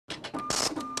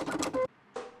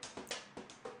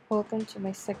Welcome to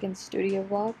my second studio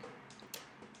vlog.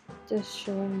 Just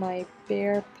showing my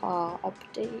bear paw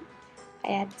update. I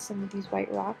added some of these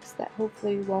white rocks that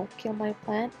hopefully won't kill my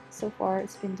plant. So far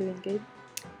it's been doing good.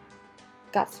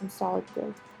 Got some solid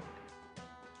growth.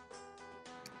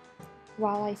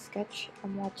 While I sketch,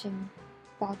 I'm watching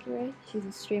Valkyrie. She's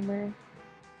a streamer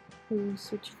who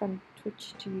switched from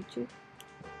Twitch to YouTube.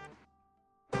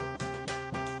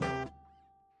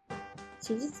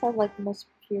 She just has like the most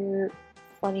pure,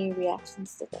 funny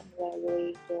reactions to them that I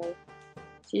really enjoy.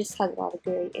 She just has a lot of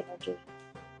great energy.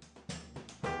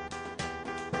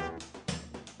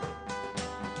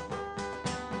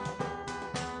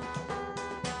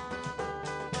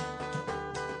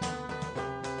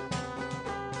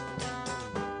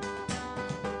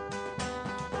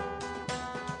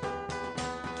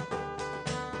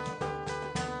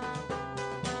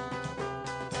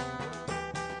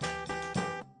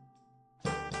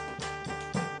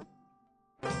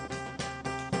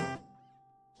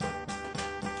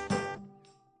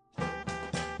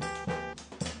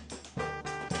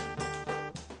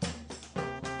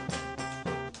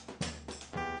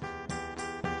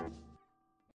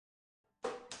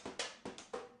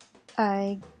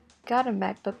 I got a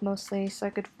MacBook mostly so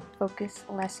I could focus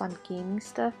less on gaming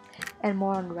stuff and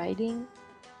more on writing,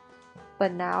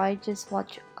 but now I just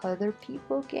watch other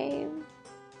people game,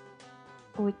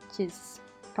 which is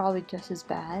probably just as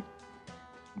bad,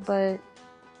 but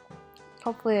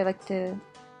hopefully I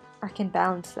can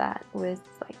balance that with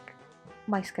like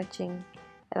my sketching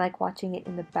and like watching it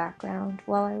in the background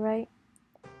while I write,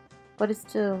 but it's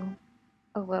still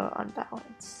a little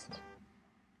unbalanced.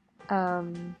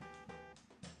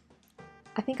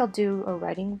 I think I'll do a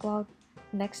writing vlog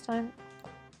next time.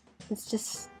 It's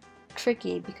just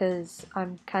tricky because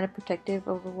I'm kind of protective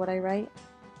over what I write,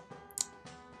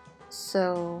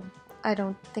 so I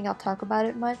don't think I'll talk about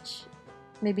it much,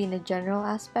 maybe in a general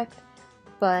aspect,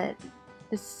 but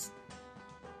it's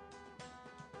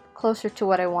closer to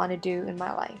what I want to do in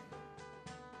my life.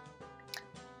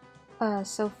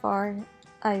 So far,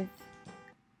 I've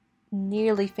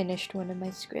nearly finished one of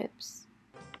my scripts,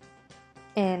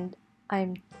 and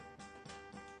I'm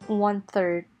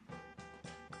 1/3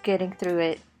 getting through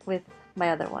it with my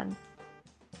other one,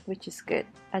 which is good.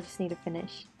 I just need to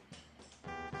finish.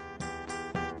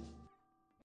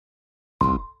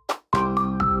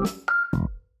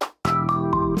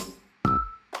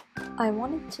 I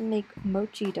wanted to make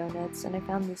mochi donuts and I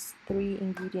found this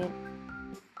 3-ingredient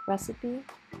recipe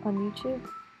on YouTube.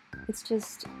 It's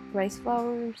just rice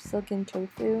flour, silken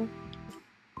tofu,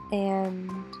 and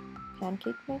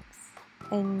pancake mix,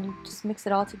 and you just mix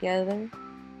it all together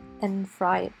and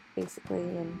fry it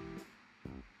basically, and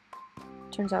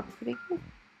it turns out pretty good.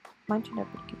 Mine turned out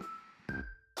pretty good.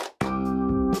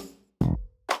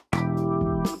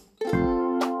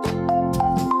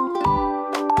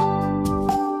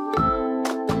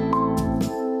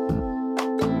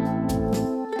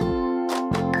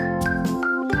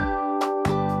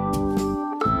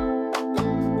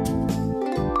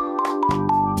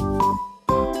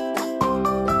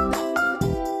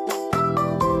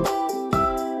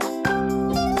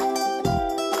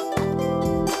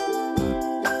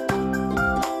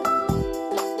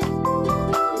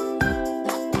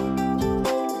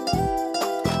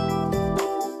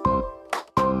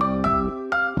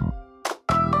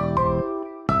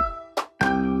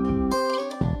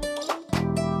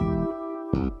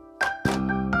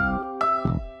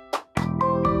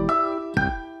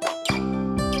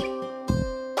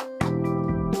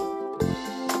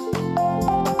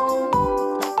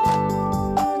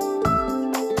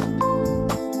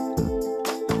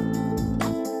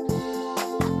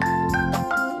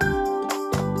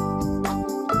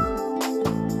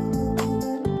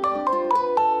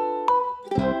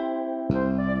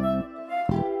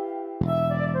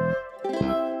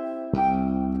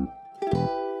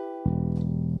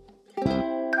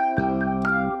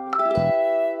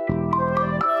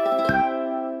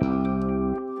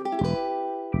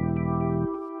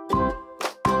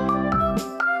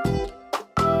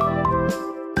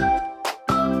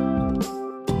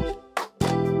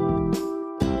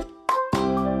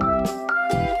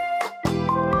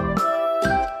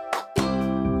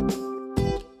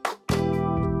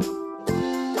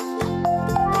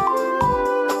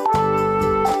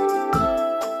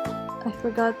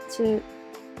 I forgot to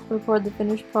record the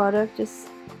finished product. Just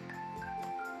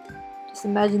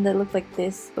imagine that it looked like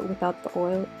this, but without the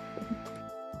oil.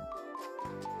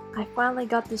 I finally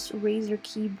got this Razer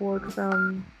keyboard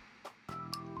from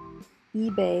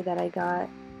eBay that I got.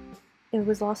 It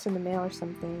was lost in the mail or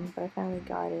something, but I finally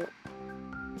got it.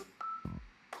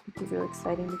 is really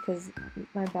exciting because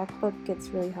my MacBook gets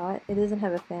really hot. It doesn't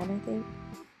have a fan, I think,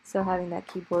 so having that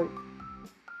keyboard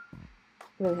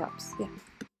really helps. Yeah.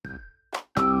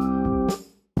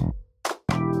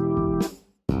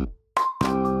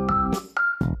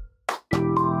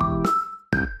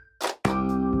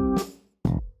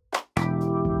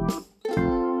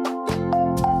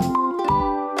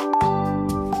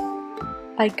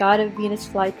 I got a Venus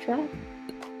flytrap,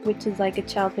 which is like a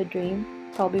childhood dream,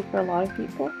 probably for a lot of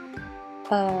people.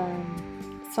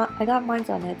 I got mine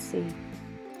on Etsy.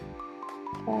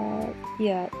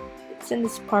 Yeah, it's in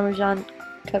this Parmesan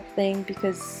cup thing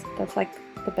because that's like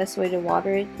the best way to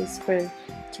water it is to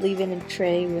leave it in a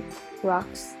tray with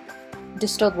rocks.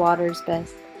 Distilled water is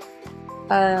best.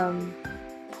 And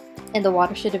the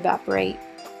water should evaporate,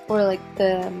 or like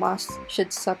the moss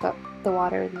should suck up the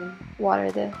water and then water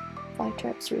the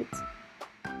flytrap's roots.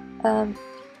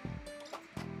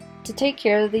 To take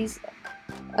care of these,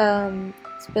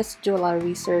 it's best to do a lot of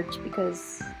research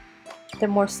because they're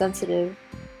more sensitive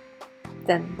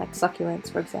than like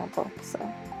succulents, for example. So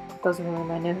those are one of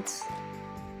my notes.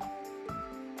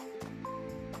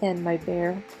 And my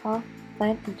bear paw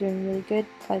plant is doing really good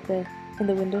in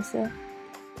the windowsill.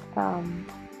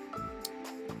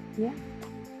 Yeah.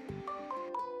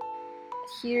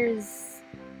 Here's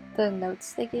the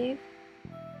notes they gave.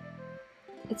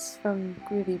 It's from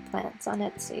Groovy Plants on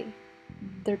Etsy.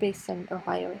 They're based in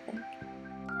Ohio, I think.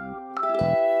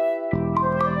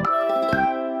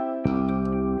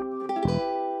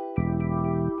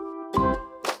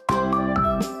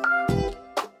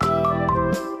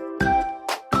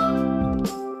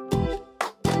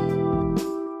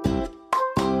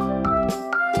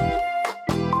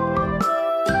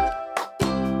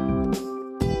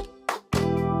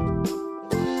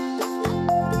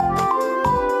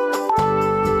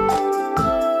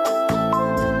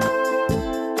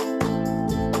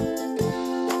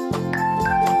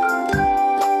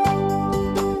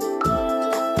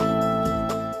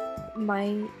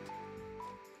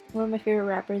 One of my favorite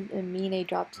rappers, Amine,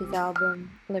 dropped his album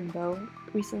Limbo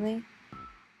recently.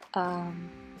 Yeah,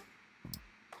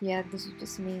 this is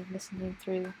just me listening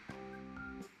through.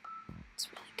 It's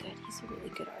really good. He's a really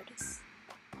good artist.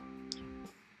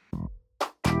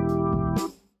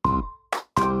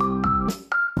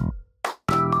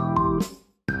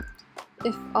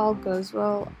 If all goes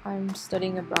well, I'm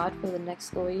studying abroad for the next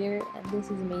school year, and this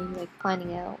is me like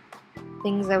planning out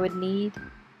things I would need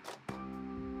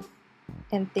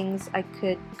and things I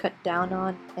could cut down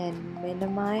on and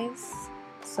minimize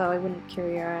so I wouldn't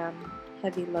carry around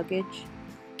heavy luggage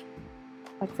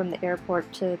like from the airport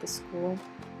to the school.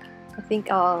 I think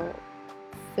I'll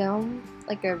film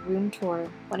like a room tour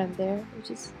when I'm there,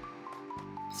 which is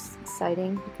just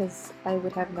exciting because I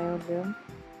would have my own room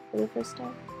for the first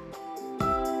time.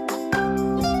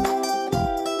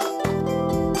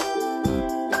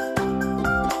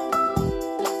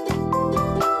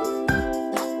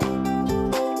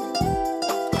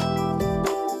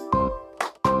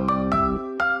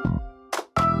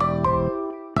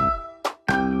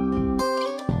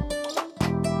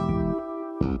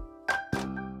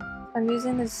 I'm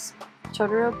using this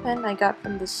Totoro pen I got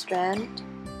from the Strand,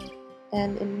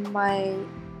 and in my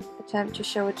attempt to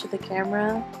show it to the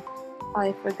camera,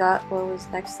 I forgot what was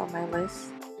next on my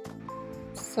list.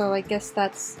 So I guess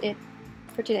that's it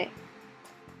for today.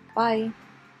 Bye!